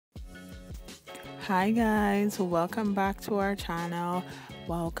Hi guys, welcome back to our channel.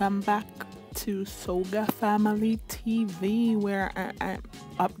 Welcome back to Soga Family TV, where I'm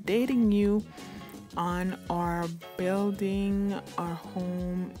updating you on our building our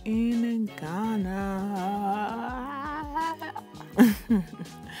home in Ghana.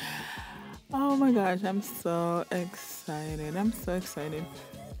 Oh my gosh, I'm so excited.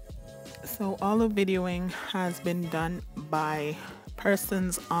 So all the videoing has been done by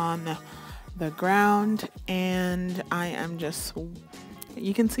persons on the ground, and I am just,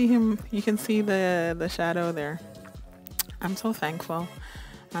 you can see him, you can see the shadow there. I'm so thankful,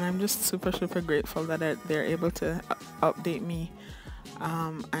 and I'm just super grateful that they're able to update me.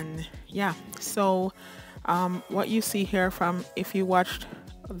 And yeah, so what you see here, from if you watched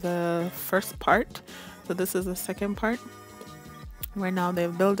the first part, so this is the second part where now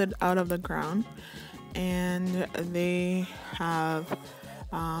they've built it out of the ground, and they have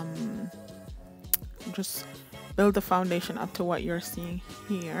just build the foundation up to what you're seeing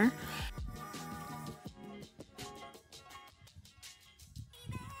here.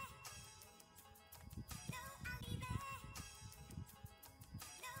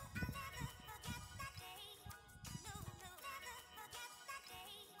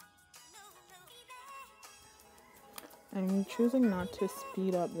 I'm choosing not to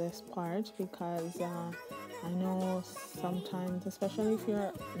speed up this part because I know sometimes, especially if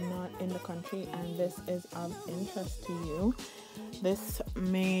you're not in the country and this is of interest to you, this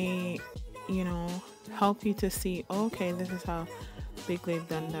may, you know, help you to see, okay, this is how big they've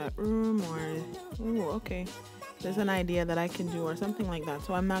done that room, or, oh, okay, there's an idea that I can do, or something like that.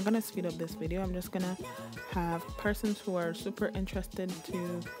 So I'm not going to speed up this video. I'm just going to have persons who are super interested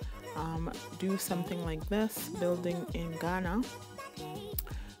to do something like this, building in Ghana,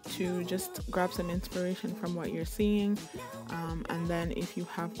 to just grab some inspiration from what you're seeing, and then if you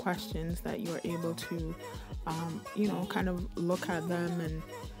have questions, that you're able to you know, kind of look at them and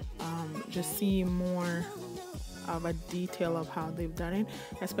just see more of a detail of how they've done it,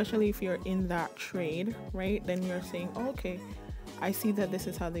 especially if you're in that trade, right? Then you're saying, oh, okay, I see that this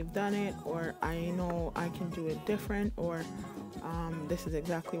is how they've done it, or I know I can do it different, or this is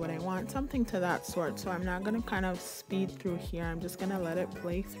exactly what I want, something to that sort. So I'm not going to kind of speed through here. I'm just going to let it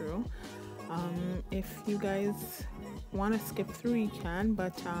play through. If you guys want to skip through, you can,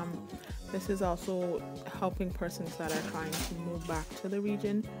 but this is also helping persons that are trying to move back to the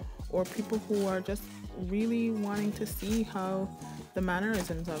region, or people who are just really wanting to see how the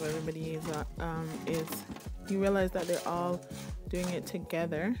mannerisms of everybody is. You realize that they're all doing it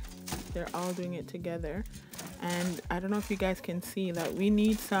together. And I don't know if you guys can see that we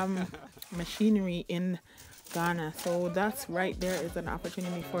need some machinery in Ghana. So that's right there is an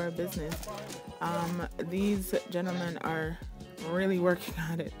opportunity for a business. These gentlemen are really working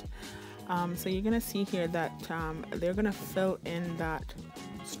on it. So you're gonna see here that they're gonna fill in that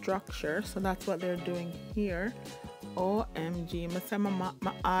structure. So that's what they're doing here. OMG,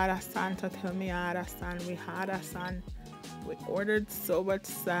 Santa, tell me we had a son. We ordered so much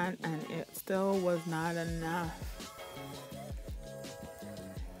sand and it still was not enough.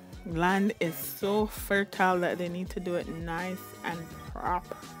 Land is so fertile that they need to do it nice and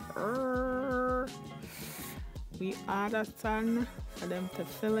proper. We ordered sand for them to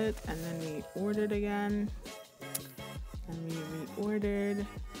fill it, and then we ordered again, and we reordered.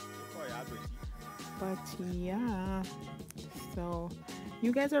 But yeah, so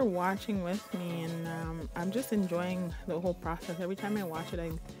you guys are watching with me, and I'm just enjoying the whole process. Every time I watch it,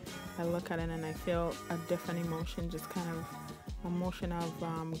 I look at it and I feel a different emotion, just kind of emotion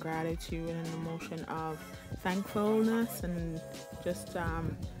of gratitude and an emotion of thankfulness, and just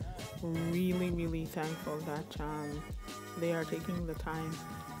really thankful that they are taking the time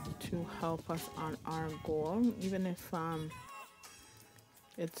to help us on our goal, even if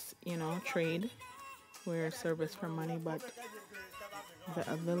it's, you know, trade, we're service for money, but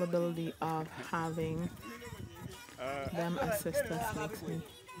the availability of having them assist us makes me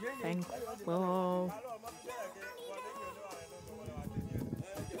thankful.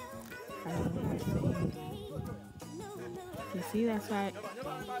 I don't know what you're saying. You see, that's why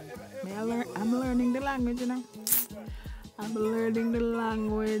I'm learning the language, you know. I'm learning the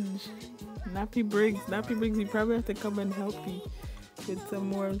language. Nappy Briggs, you probably have to come and help me with some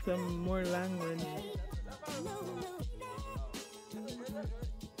more language.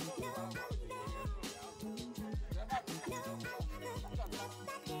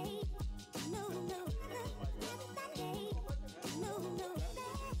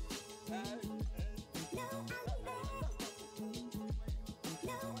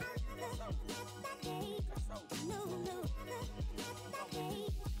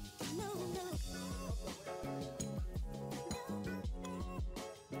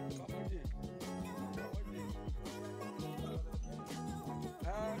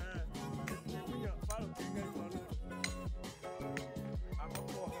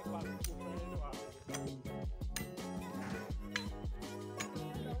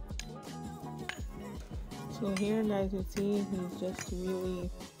 So here, guys, you see he's just really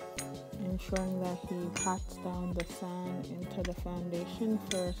ensuring that he pats down the sand into the foundation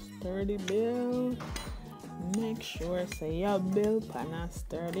for a sturdy build. Make sure say your build pan a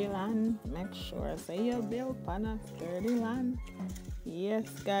sturdy land. Make sure say your build pan a sturdy land. Yes,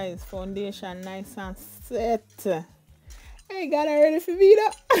 guys, foundation nice and set. Hey, Ghana ready for me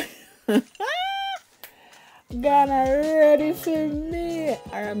though? Ghana ready for me.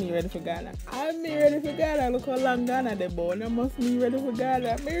 Or am me ready for Ghana? I'm me ready for Ghana. Look how long Ghana they born. I must be ready for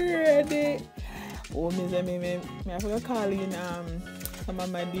Ghana. Me ready. Oh, me I forgot calling some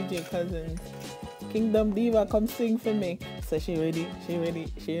of my DJ cousins. Kingdom Diva come sing for me. So she ready.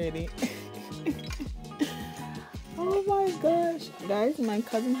 Oh my gosh. Guys, my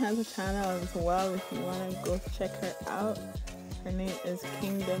cousin has a channel as well if you want to go check her out. Her name is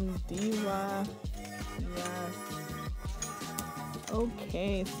Kingdom Diva. Yes.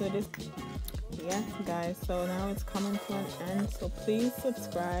 Okay, so yes, guys, so now it's coming to an end. So please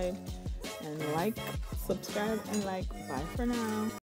subscribe and like. Bye for now.